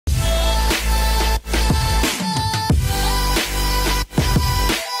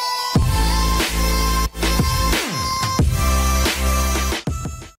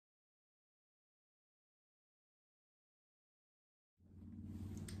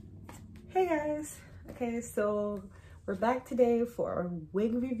Hey guys, okay, so we're back today for a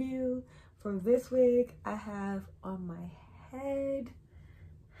wig review. For this wig I have on my head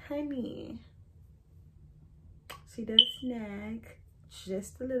Honey. She does snag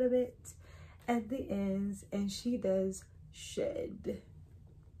just a little bit at the ends and she does shed.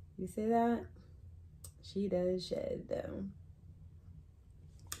 You see that? She does shed though,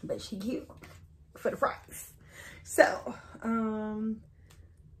 but she cute for the price. So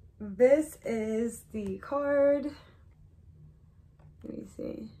this is the card. Let me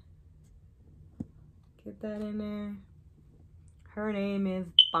see. Get that in there. Her name is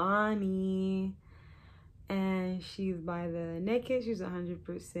Bonnie. And she's by the Naked. She's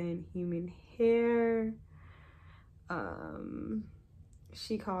 100% human hair.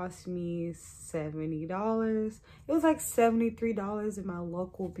 She cost me $70. It was like $73 in my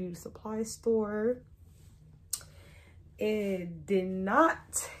local beauty supply store. It did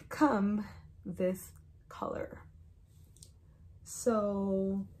not come this color.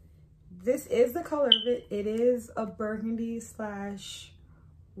 So this is the color of it. It is a burgundy slash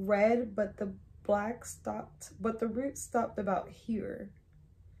red, but the black stopped, but the root stopped about here.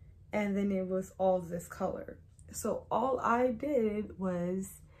 And then it was all this color. So all I did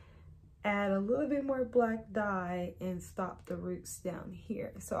was add a little bit more black dye and stop the roots down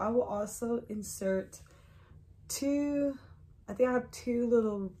here. So I will also insert I think I have two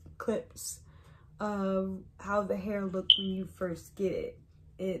little clips of how the hair looked when you first get it.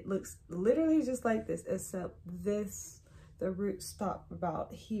 It looks literally just like this, except the roots stop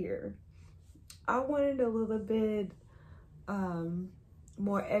about here. I wanted a little bit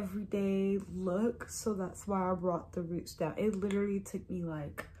more everyday look, so that's why I brought the roots down. It literally took me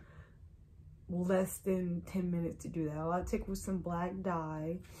like less than 10 minutes to do that. All I took was some black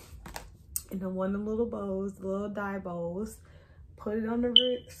dye and then one of the little bows, the little dye bows, put it on the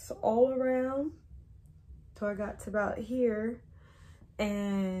roots all around till I got to about here,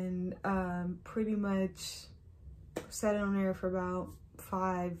 and pretty much set it on there for about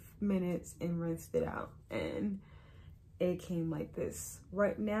 5 minutes and rinsed it out, and it came like this.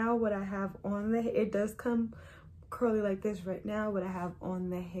 Right now what I have on the hair, it does come curly like this. Right now what I have on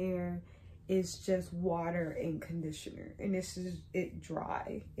the hair is just water and conditioner, and this is it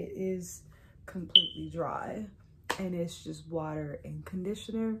dry. It is completely dry, and it's just water and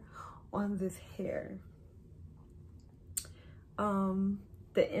conditioner on this hair.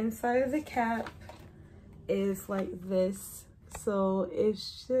 The inside of the cap is like this, so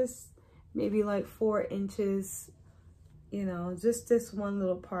it's just maybe like 4 inches, you know, just this one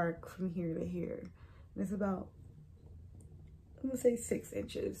little part from here to here. And it's about, I'm gonna say 6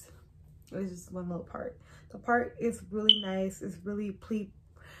 inches. It's just one little part. The part is really nice. It's really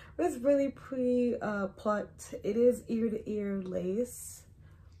plucked. It is ear to ear lace,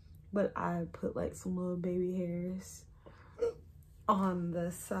 but I put like some little baby hairs on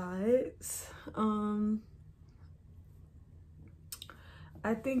the sides.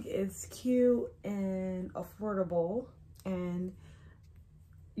 I think it's cute and affordable, and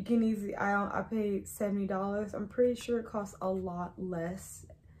you can easily, I paid $70. I'm pretty sure it costs a lot less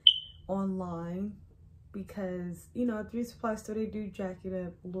online, because you know, at beauty supply store they do jack it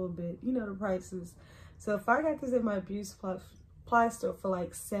up a little bit, you know, the prices. So if I got this at my beauty supply store for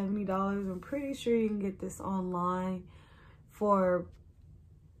like $70, I'm pretty sure you can get this online for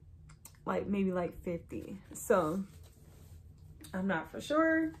like maybe like 50. So I'm not for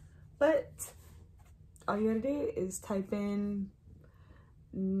sure, but all you gotta do is type in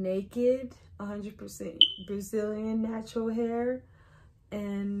Naked 100% Brazilian natural hair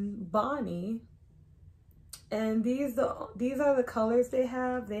and Bonnie, and these are the colors they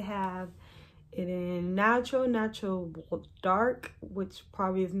have. They have it in natural dark, which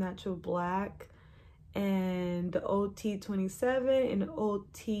probably is natural black, and the OT 27 and the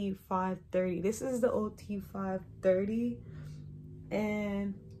OT 530. This is the OT 530,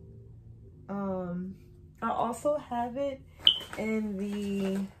 and I also have it in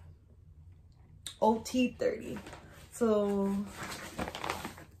the OT 30. So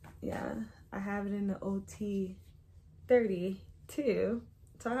yeah, I have it in the OT 30 too.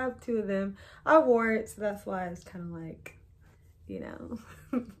 So I have two of them. I wore it, so that's why it's kind of like, you know.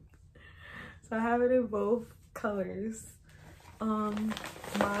 So I have it in both colors.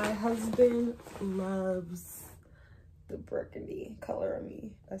 My husband loves the burgundy color of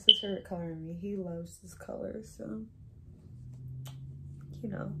me. That's his favorite color of me. He loves this color, so you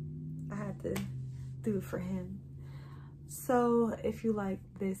know, I had to do it for him. So if you like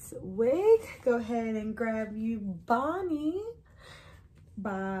this wig, go ahead and grab you Bonnie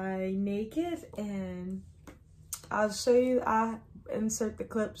by Naked, and I'll show you, I insert the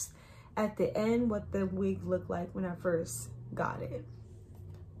clips at the end what the wig looked like when I first got it.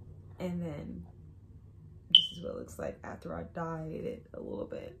 And then this is what it looks like after I dyed it a little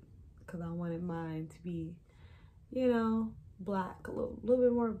bit, because I wanted mine to be, you know, black, a little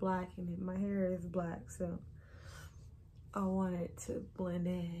bit more black, and my hair is black, so I want it to blend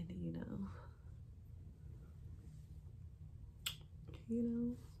in, you know.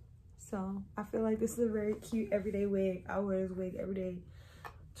 So I feel like this is a very cute everyday wig. I wear this wig every day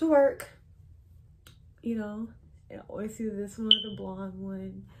to work, you know. And I always see this one or the blonde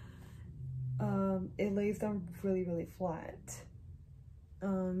one. It lays down really, really flat.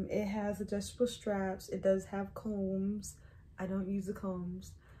 It has adjustable straps. It does have combs. I don't use the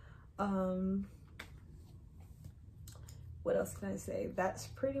combs. What else can I say? That's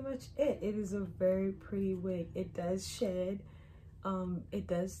pretty much it. It is a very pretty wig. It does shed. It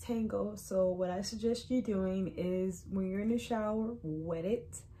does tangle. So what I suggest you doing is when you're in the shower, wet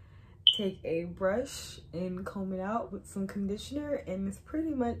it. Take a brush and comb it out with some conditioner, and it's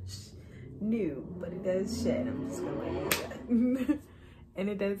pretty much new, but it does shed. I'm just gonna let you know that. And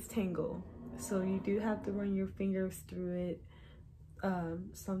it does tangle, so you do have to run your fingers through it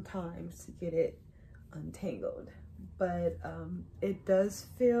sometimes to get it untangled. But it does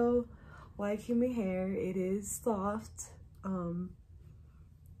feel like human hair. It is soft.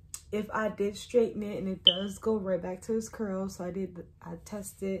 If I did straighten it, and it does go right back to its curl, so I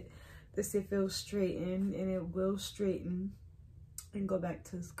tested to see if it was straightened, and it will straighten and go back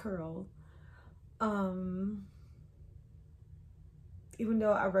to its curl. Even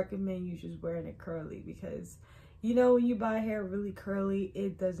though I recommend you just wearing it curly, because you know when you buy hair really curly,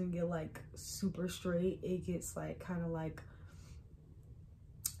 it doesn't get like super straight. It gets like kind of like,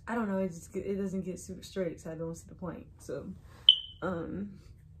 I don't know, it doesn't get super straight, so I don't see the point. So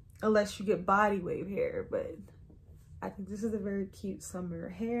unless you get body wave hair, but I think this is a very cute summer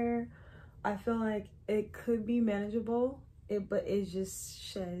hair. I feel like it could be manageable, but it just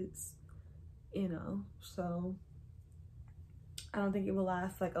sheds, you know, so I don't think it will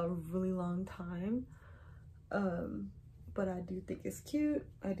last like a really long time. But I do think it's cute.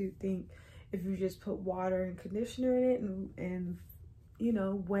 I do think if you just put water and conditioner in it and you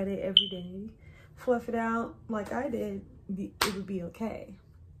know, wet it every day, fluff it out like I did, it would be okay.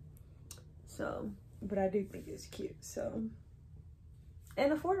 So, but I do think it's cute, so,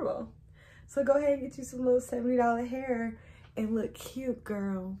 and affordable. So go ahead and get you some little $70 hair and look cute,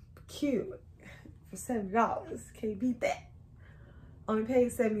 girl. Cute for $70. Can't beat that. Only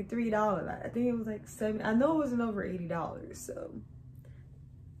paid $73. I think it was like $70. I know it wasn't over $80. So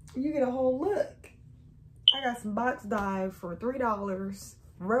you get a whole look. I got some box dye for $3.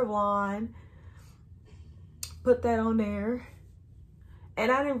 Revlon. Put that on there. And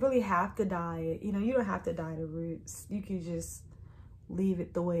I didn't really have to dye it. You know, you don't have to dye the roots. You can just leave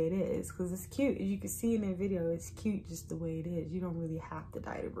it the way it is, because it's cute. As you can see in the video, it's cute just the way it is. You don't really have to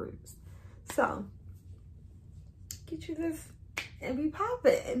dye the roots. So get you this and be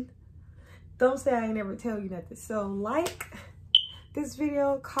popping. Don't say I ain't never tell you nothing. So like this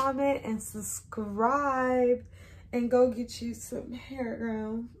video, comment, and subscribe, and go get you some hair,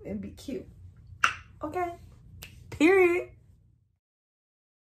 girl, and be cute. Okay, period.